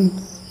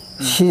थिइन्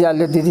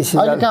सिजाले दिदी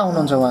सिजा कहाँ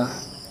हुनुहुन्छ उहाँ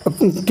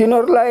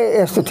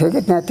तिनीहरूलाई यस्तो थियो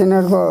कि त्यहाँ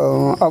तिनीहरूको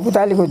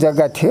अबुतालीको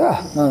जग्गा थियो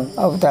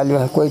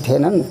अबुतालीमा कोही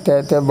थिएनन्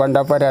त्यो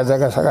बन्डा परेको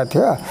जग्गा सग्गा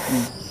थियो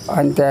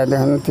अनि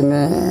त्यहाँदेखि तिनी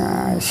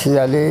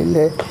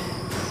सिजालीले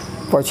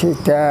पछि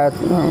त्यहाँ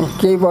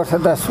केही वर्ष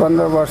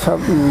 10-15 वर्ष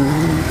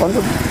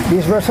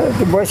 15-20 वर्ष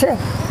बसे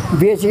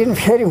बेचिकन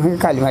फेरि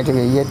कालीमाटी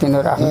गइए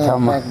तिनीहरू आफ्नो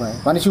ठाउँमा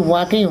भनेपछि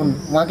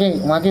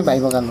उहाँकै भाइ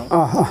बगान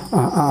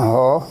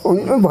हो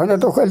भने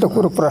त कहिले त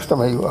कुरो प्रष्ट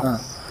भइगयो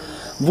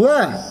बुवा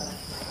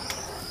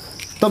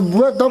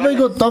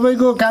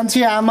तपाईँको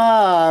कान्छी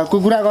आमाको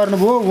कुरा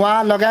गर्नुभयो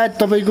उहाँ लगायत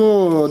तपाईँको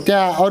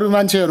त्यहाँ अरू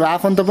मान्छेहरू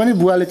आफन्त पनि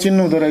बुवाले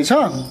चिन्नु हुँदो रहेछ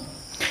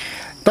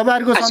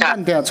तपाईँहरूको सन्तान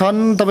त्यहाँ छन्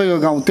तपाईँको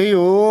गाउँ त्यही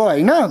हो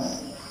होइन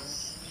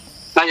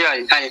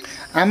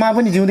आमा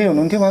पनि जिउँदै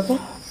हुनुहुन्थ्यो उहाँको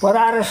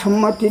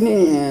परारसम्म तिनी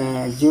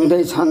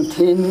जिउँदै छन्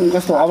थिइन्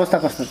कस्तो अवस्था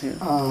कस्तो थियो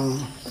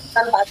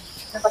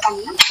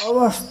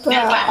अवस्था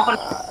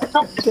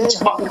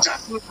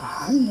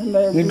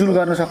हिँडुल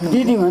गर्न सक्नु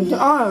दिदी भन्थ्यो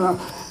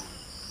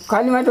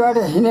कालीमाटीबाट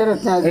हिँडेर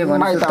त्यहाँ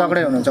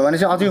तगडै हुनुहुन्छ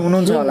भनेपछि अझै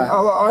हुनुहुन्छ होला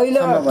अब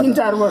अहिले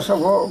 3-4 वर्ष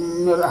भयो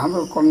मेरो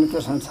हाम्रो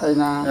कम्युनिकेसन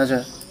छैन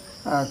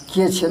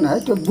के छैन है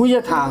त्यो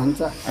बुझे थाहा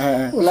हुन्छ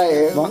उसलाई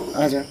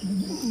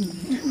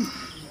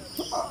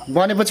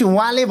भनेपछि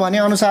उहाँले भने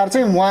अनुसार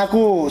चाहिँ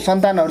उहाँको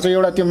सन्तानहरू चाहिँ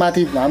एउटा त्यो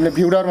माथि हामीले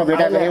भ्युडरमा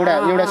भेटाएको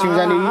एउटा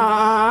सिउजाली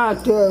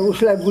त्यो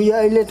उसलाई बुझे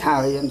अहिले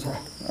थाहा भइन्छ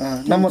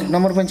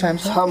नम्बर पनि छ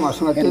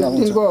मसँग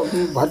तिनको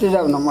भतिजा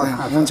नम्बर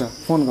हुन्छ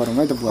फोन गरौँ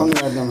है त बुवा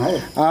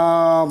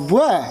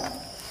बुवा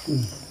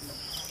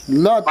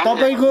ल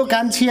तपाईँको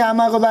कान्छी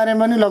आमाको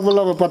बारेमा नि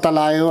लगभग पत्ता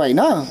लाग्यो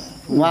होइन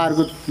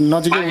उहाँहरूको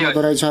नजिकै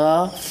हुँदो रहेछ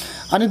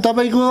अनि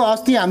तपाईँको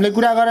अस्ति हामीले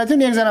कुरा गरेको थियो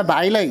नि एकजना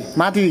भाइलाई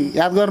माथि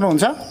याद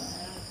गर्नुहुन्छ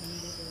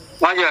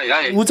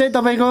ऊ चाहिँ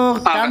तपाईँको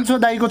कान्छो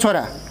दाईको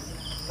छोरा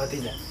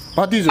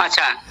भतिजो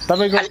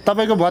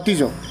तपाईँको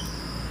भतिजो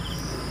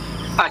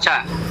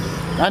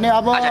अनि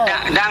अब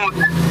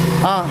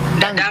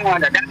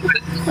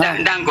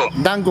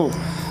दाङको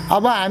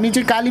अब हामी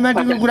चाहिँ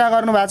कालीमाटीको कुरा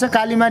गर्नु भएको छ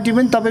कालीमाटी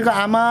पनि तपाईँको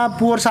आमा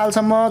पोहोर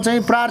सालसम्म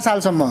चाहिँ प्रार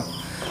सालसम्म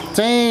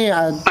चाहिँ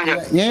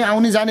यहीँ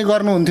आउने जाने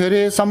गर्नुहुन्थ्यो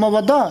अरे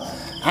सम्भवतः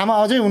आमा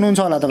अझै हुनुहुन्छ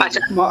होला तपाईँ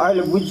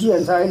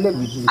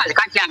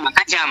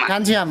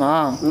कान्छी आमा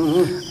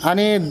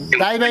अनि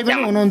दाइ भाइ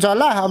पनि हुनुहुन्छ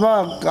होला अब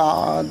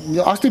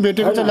अस्ति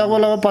भेटेको चाहिँ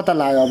लगभग पत्ता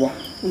लाग्यो अब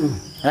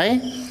है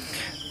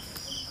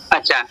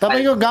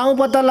तपाईँको गाउँ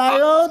पत्ता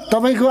लाग्यो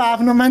तपाईँको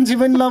आफ्नो मान्छे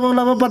पनि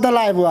लगभग पत्ता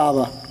लाग्यो बुवा अब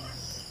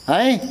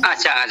है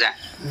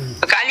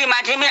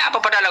कालीमाटीमै अब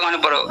पत्ता लगाउनु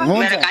पर्यो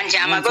मेरो कान्छी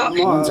आमाको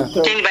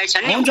 3 भाइ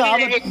छन् नि हुन्छ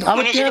अब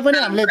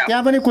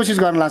त्यहाँ पनि कोसिस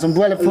गर्न लाग्छौँ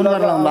बुवाले फोन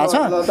गर्न लाउनु भएको छ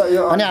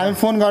अनि हामी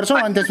फोन गर्छौँ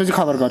अनि त्यसपछि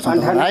खबर गर्छौँ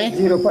है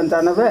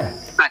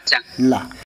 095 ल